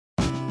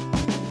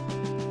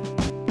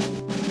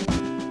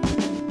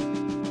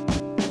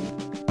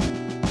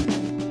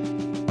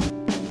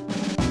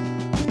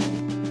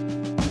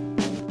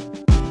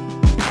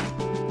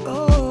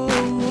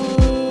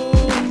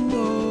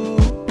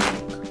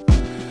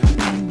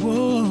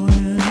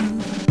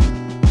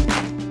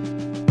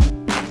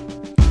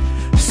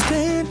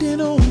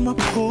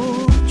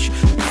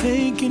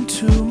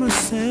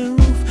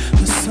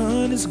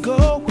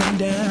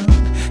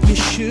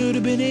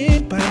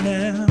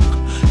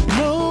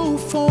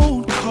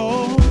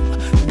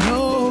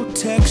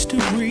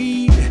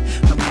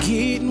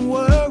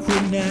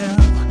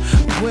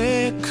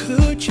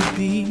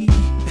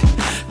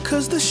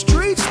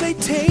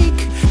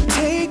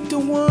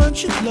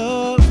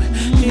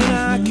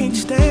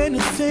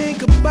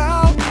think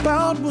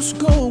about what's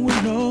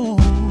going on.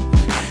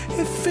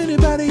 If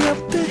anybody up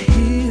there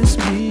hears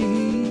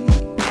me,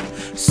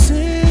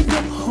 send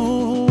them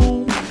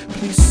home,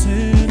 please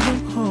send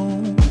them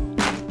home.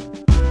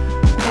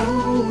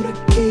 All the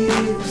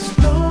kids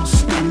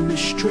lost in the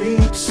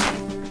streets,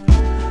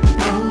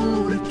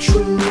 all the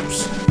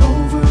troops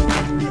over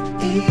in the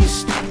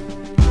east.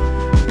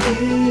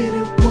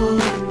 Anyone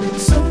that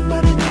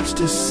somebody needs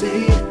to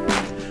see,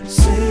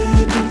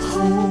 send them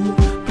home,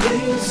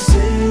 please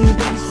send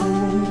them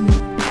home.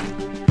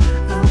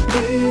 I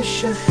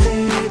wish I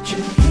had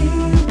you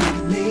here with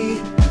me.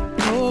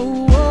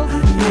 Oh,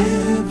 I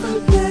never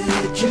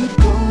let you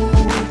go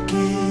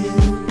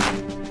again.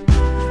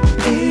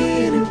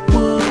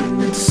 Anyone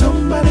that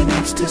somebody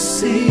needs to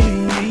see,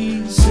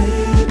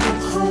 send them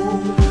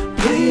home,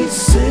 please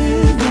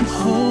send them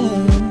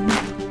home.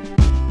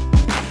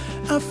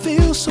 I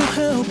feel so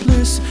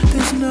helpless,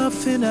 there's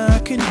nothing I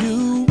can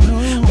do.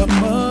 My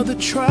mother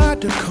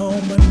tried to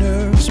calm my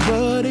nerves,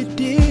 but it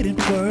didn't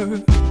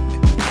work.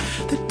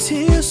 The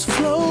tears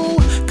flow,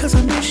 cause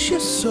I miss you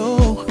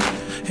so.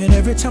 And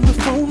every time the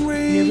phone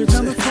rings,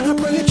 I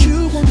pray that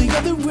you on the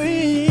other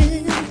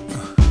end.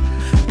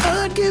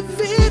 I'd give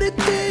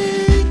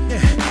anything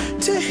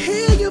to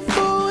hear your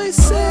voice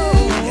say,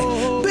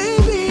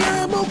 baby,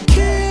 I'm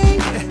okay,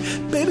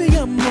 baby,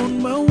 I'm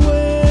on my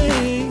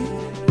way.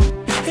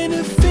 And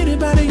if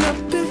anybody up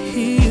there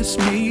hears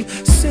me,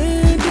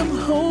 send them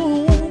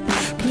home,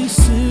 please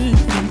send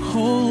them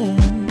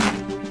home.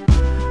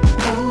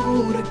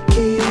 All the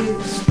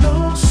kids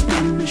lost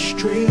in the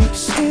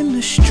streets,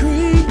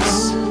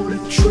 all the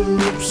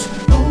troops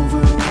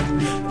over in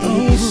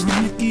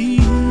the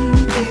east.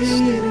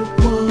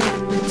 Anyone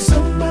that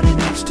somebody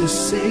needs to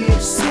see,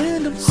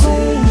 send them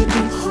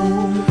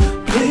home,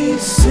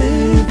 please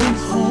send them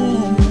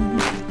home.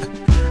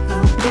 I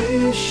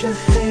wish I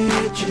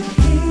had you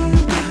here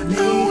with me.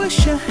 I wish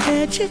I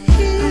had you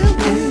here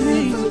with me.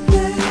 I'd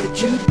never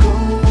let you go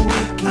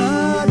again.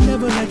 I'd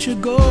never let you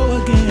go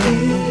again.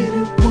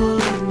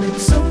 Anyone that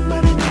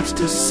somebody needs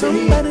to see,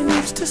 somebody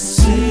needs to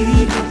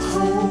see them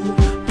home,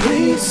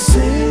 please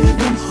send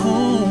them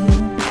home.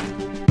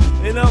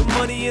 Enough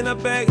money in the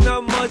bank,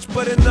 not much,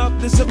 but enough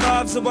to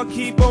survive, so I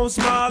keep on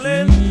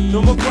smiling.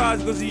 No more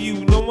cries cause of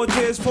you, no more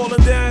tears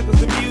falling down, cause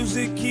the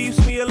music keeps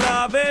me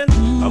alive. And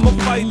I'ma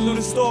fight through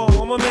the storm,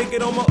 I'ma make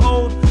it on my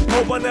own.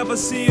 Hope I never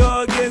see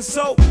her again,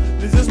 so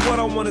this is what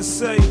I wanna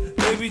say.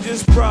 Baby,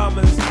 just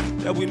promise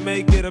that we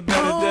make it a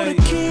better day.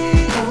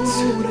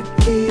 All the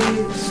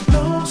kids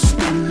lost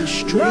in the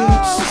streets,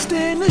 all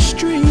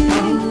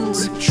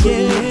the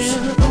troops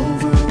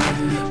over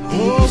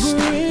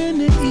in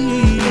the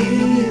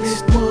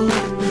east.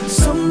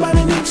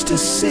 Somebody needs to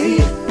see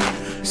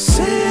it,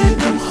 send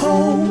them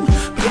home,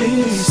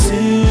 please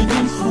send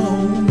them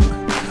home.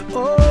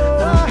 Oh,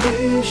 I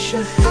wish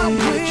I had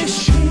you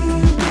here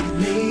with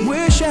me.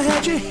 Wish I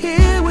had you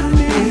here with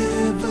me.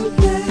 Never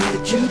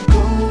let you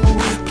go,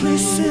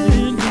 please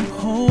send them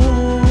home.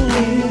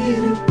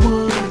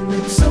 Anyone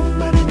that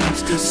somebody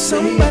needs to see,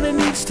 somebody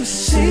needs to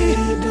see.